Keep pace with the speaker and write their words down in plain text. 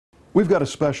We've got a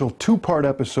special two-part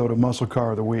episode of Muscle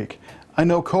Car of the Week. I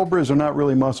know Cobras are not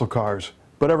really muscle cars,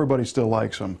 but everybody still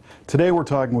likes them. Today we're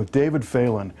talking with David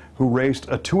Phelan, who raced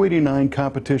a 289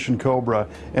 Competition Cobra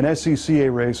in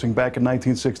SCCA racing back in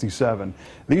 1967.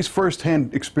 These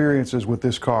first-hand experiences with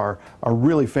this car are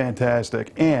really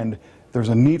fantastic, and there's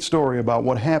a neat story about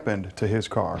what happened to his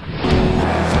car.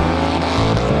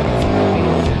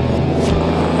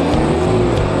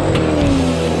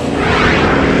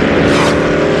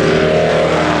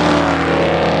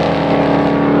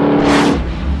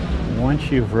 Once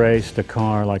you've raced a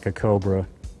car like a Cobra,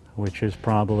 which is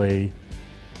probably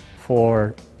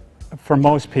for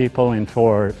most people and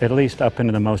for at least up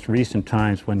into the most recent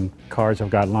times when cars have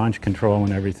got launch control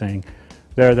and everything,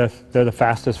 they're the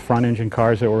fastest front engine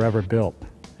cars that were ever built.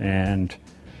 And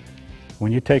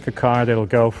when you take a car that'll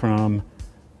go from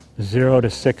 0 to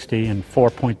 60 in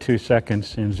 4.2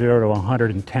 seconds and 0 to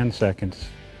 110 seconds,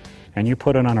 and you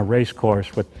put it on a race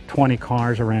course with 20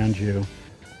 cars around you,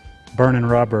 burning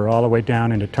rubber all the way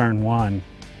down into turn one,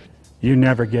 you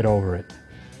never get over it.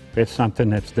 It's something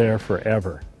that's there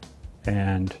forever.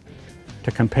 And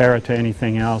to compare it to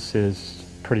anything else is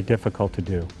pretty difficult to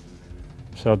do.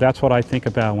 So that's what I think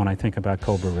about when I think about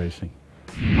Cobra racing.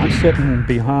 I'm sitting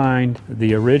behind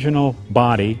the original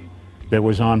body that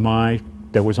was on my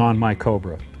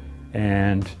Cobra.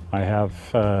 And I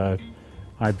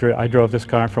drove this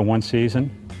car for one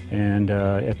season, and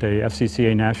at the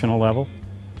SCCA national level.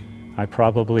 I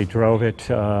probably drove it,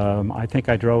 I think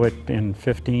I drove it in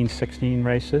 15, 16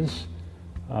 races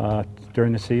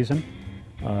during the season.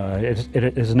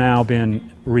 It has now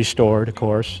been restored, of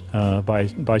course,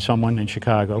 by someone in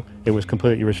Chicago. It was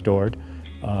completely restored.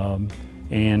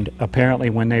 And apparently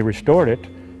when they restored it,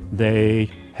 they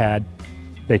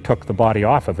took the body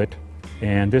off of it.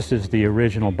 And this is the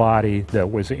original body that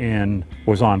was on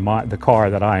the car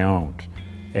that I owned.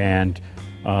 And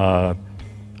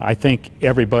I think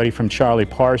everybody from Charlie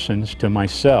Parsons to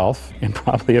myself, and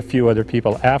probably a few other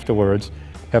people afterwards,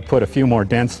 have put a few more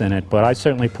dents in it, but I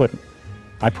certainly put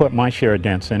my share of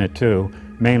dents in it too,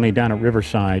 mainly down at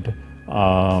Riverside,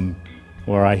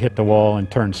 where I hit the wall in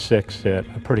turn 6 at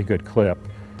a pretty good clip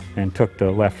and took the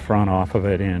left front off of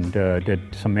it and did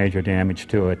some major damage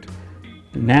to it.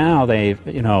 Now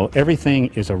everything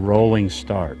is a rolling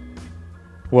start.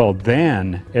 Well,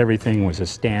 then everything was a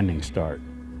standing start.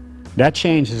 That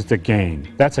changes the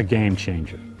game. That's a game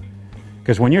changer.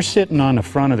 Because when you're sitting on the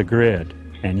front of the grid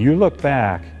and you look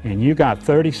back and you got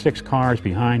 36 cars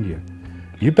behind you,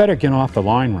 you better get off the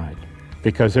line right,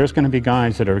 because there's going to be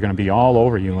guys that are going to be all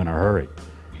over you in a hurry.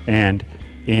 And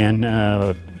in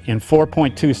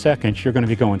 4.2 seconds, you're going to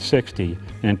be going 60,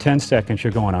 and in 10 seconds,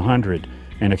 you're going 100.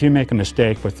 And if you make a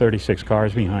mistake with 36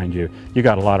 cars behind you, you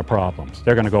got a lot of problems.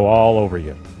 They're going to go all over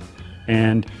you.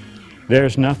 And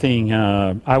there's nothing,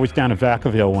 I was down at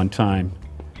Vacaville one time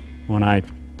when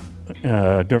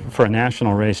for a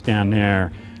national race down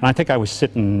there, and I think I was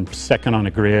sitting second on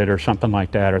the grid or something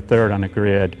like that, or third on the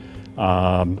grid,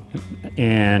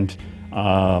 and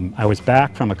I was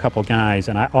back from a couple guys,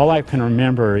 and all I can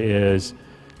remember is,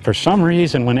 for some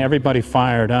reason, when everybody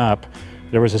fired up,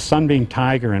 there was a Sunbeam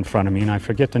Tiger in front of me, and I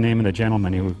forget the name of the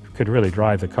gentleman who could really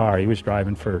drive the car. He was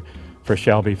driving for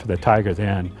Shelby for the Tiger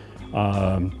then.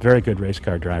 Very good race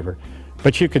car driver.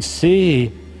 But you could see,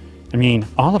 I mean,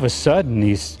 all of a sudden,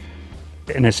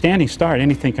 in a standing start,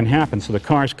 anything can happen. So the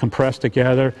cars compress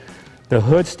together, the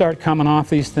hoods start coming off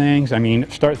these things, I mean,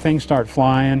 things start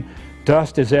flying,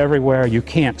 dust is everywhere, you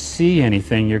can't see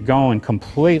anything, you're going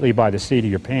completely by the seat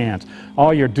of your pants.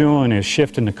 All you're doing is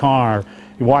shifting the car,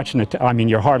 you're watching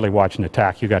you're hardly watching the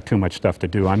tack, you got too much stuff to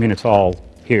do. I mean, it's all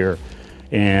here.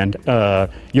 And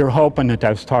you're hoping that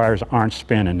those tires aren't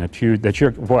spinning, that you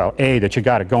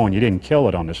got it going, you didn't kill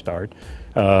it on the start,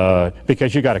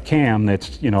 because you got a cam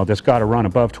that's got to run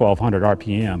above 1200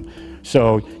 RPM.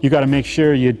 So you got to make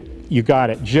sure you got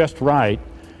it just right,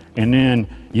 and then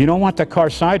you don't want the car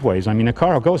sideways. I mean, the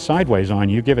car will go sideways on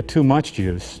you, you give it too much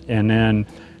juice, and then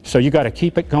so you got to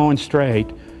keep it going straight,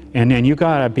 and then you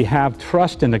got to have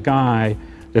trust in the guy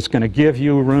that's going to give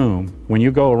you room when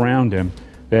you go around him,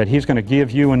 that he's going to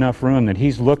give you enough room, that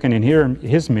he's looking in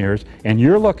his mirrors and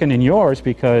you're looking in yours,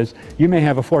 because you may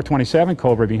have a 427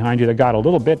 Cobra behind you that got a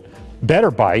little bit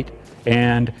better bite,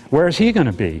 and where's he going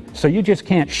to be? So you just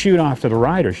can't shoot off to the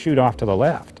right or shoot off to the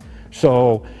left.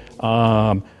 So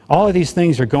all of these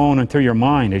things are going through your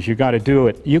mind as you got to do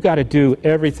it. You got to do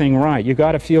everything right. You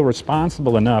got to feel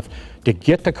responsible enough to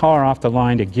get the car off the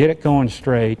line, to get it going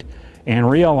straight, and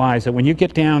realize that when you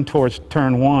get down towards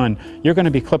turn 1, you're going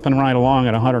to be clipping right along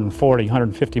at 140,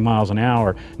 150 miles an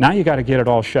hour. Now you got to get it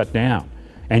all shut down.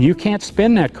 And you can't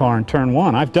spin that car in turn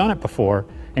one. I've done it before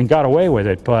and got away with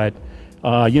it, but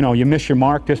you know, you miss your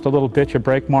mark just a little bit, your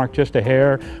brake mark just a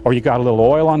hair, or you got a little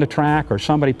oil on the track, or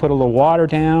somebody put a little water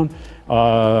down,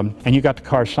 and you got the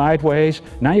car sideways.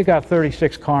 Now you got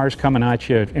 36 cars coming at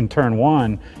you in turn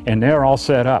one, and they're all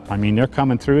set up. I mean, they're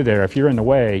coming through there. If you're in the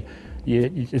way,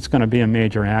 it's going to be a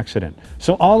major accident.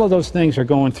 So all of those things are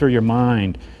going through your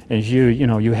mind as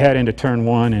you head into turn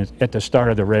one at the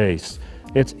start of the race.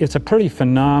 It's a pretty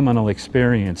phenomenal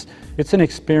experience. It's an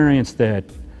experience that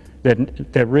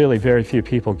really very few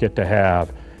people get to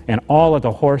have. And all of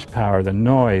the horsepower, the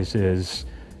noise is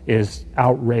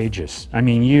outrageous. I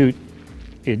mean,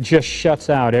 it just shuts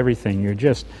out everything.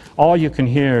 All you can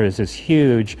hear is this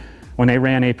huge, when they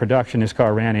ran A production, this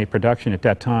car ran A production at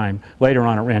that time. Later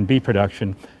on it ran B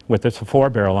production with this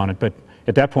 4-barrel on it, but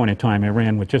at that point in time it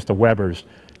ran with just the Webers,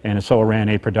 and so it ran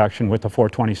A production with the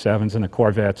 427s and the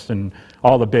Corvettes and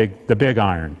all the big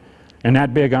iron. And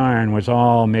that big iron was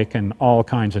all making all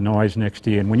kinds of noise next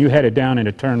to you. And when you headed down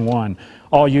into turn one,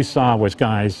 all you saw was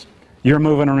guys, you're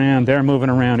moving around, they're moving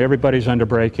around, everybody's under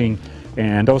braking,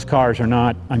 and those cars are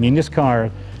not, I mean, this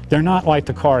car, they're not like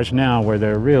the cars now where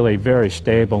they're really very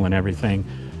stable and everything,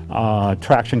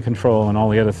 traction control and all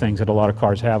the other things that a lot of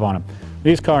cars have on them.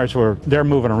 These cars they're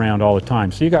moving around all the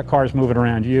time. So you got cars moving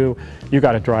around you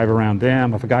got to drive around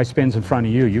them. If a guy spins in front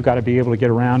of you, you got to be able to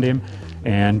get around him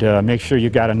and make sure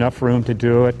you got enough room to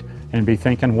do it and be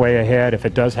thinking way ahead. If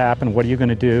it does happen, what are you going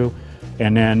to do?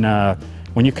 And then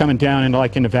when you're coming down into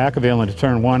like into Vacaville into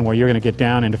turn one where you're going to get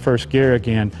down into first gear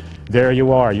again, there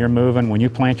you are, you're moving. When you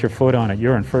plant your foot on it,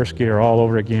 you're in first gear all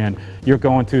over again. You're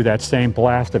going through that same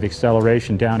blast of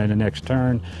acceleration down in the next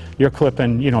turn. You're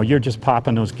clipping, you're just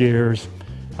popping those gears.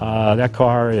 That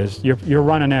car you're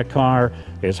running that car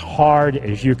as hard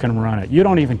as you can run it. You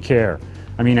don't even care.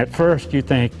 I mean, at first you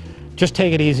think, just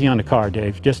take it easy on the car,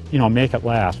 Dave. Just, make it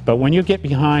last. But when you get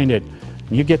behind it,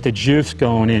 you get the juice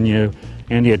going in you,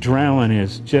 and the adrenaline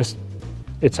is just,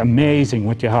 it's amazing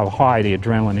how high the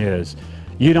adrenaline is.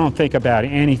 You don't think about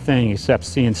anything except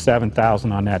seeing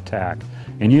 7,000 on that tack.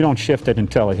 And you don't shift it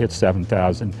until it hits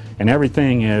 7,000. And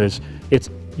everything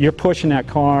you're pushing that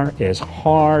car as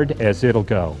hard as it'll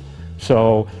go.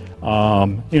 So,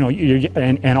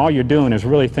 and all you're doing is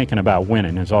really thinking about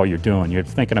winning is all you're doing. You're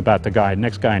thinking about the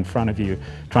next guy in front of you,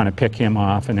 trying to pick him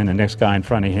off, and then the next guy in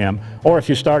front of him. Or if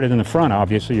you started in the front,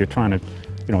 obviously you're trying to,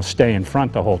 stay in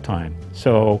front the whole time.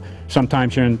 So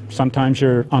sometimes you're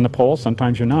on the pole,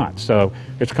 sometimes you're not. So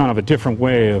it's kind of a different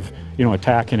way of,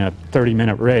 attacking a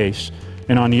 30-minute race.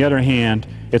 And on the other hand,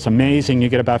 it's amazing. You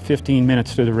get about 15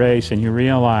 minutes through the race and you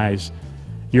realize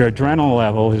your adrenaline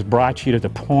level has brought you to the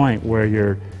point where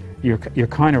you're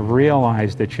kind of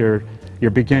realize that you're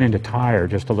beginning to tire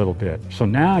just a little bit. So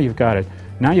now you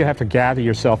have to gather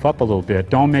yourself up a little bit.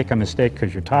 Don't make a mistake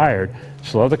because you're tired.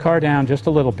 Slow the car down just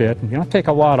a little bit. You don't take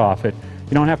a lot off it.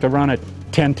 You don't have to run it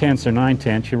 10 tenths or 9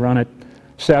 tenths. You run it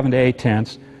 7 to 8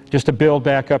 tenths just to build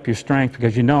back up your strength,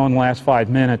 because in the last 5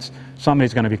 minutes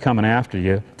somebody's going to be coming after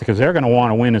you because they're going to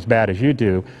want to win as bad as you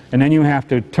do. And then you have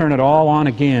to turn it all on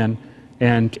again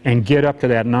and get up to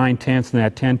that 9 tenths and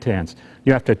that 10 tenths.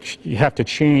 You have to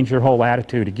change your whole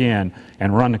attitude again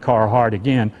and run the car hard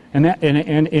again. And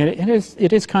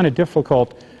it is kind of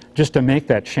difficult just to make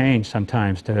that change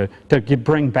sometimes, to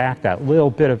bring back that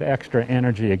little bit of extra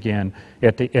energy again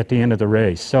at the end of the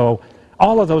race. So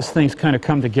all of those things kind of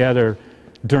come together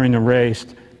during the race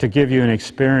to give you an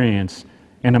experience.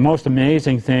 And the most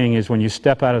amazing thing is when you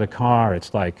step out of the car,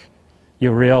 it's like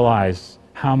you realize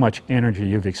how much energy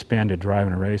you've expended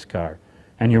driving a race car.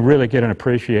 And you really get an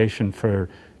appreciation for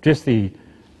just and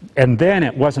then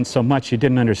it wasn't so much you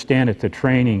didn't understand it, the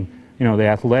training, the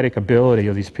athletic ability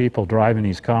of these people driving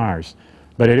these cars.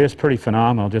 But it is pretty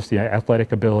phenomenal, just the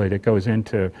athletic ability that goes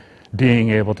into being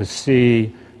able to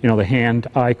see, the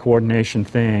hand-eye coordination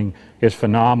thing is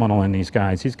phenomenal in these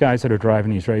guys. These guys that are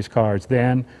driving these race cars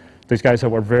then, these guys that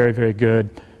were very, very good,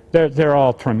 they're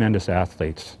all tremendous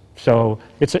athletes. So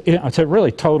it's a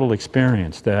really total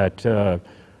experience that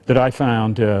I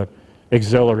found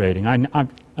exhilarating.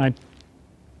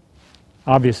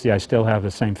 Obviously, I still have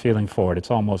the same feeling for it. It's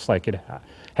almost like it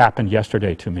happened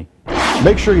yesterday to me.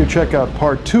 Make sure you check out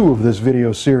part 2 of this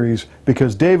video series,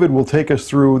 because David will take us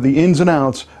through the ins and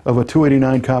outs of a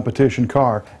 289 competition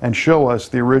car and show us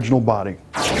the original body.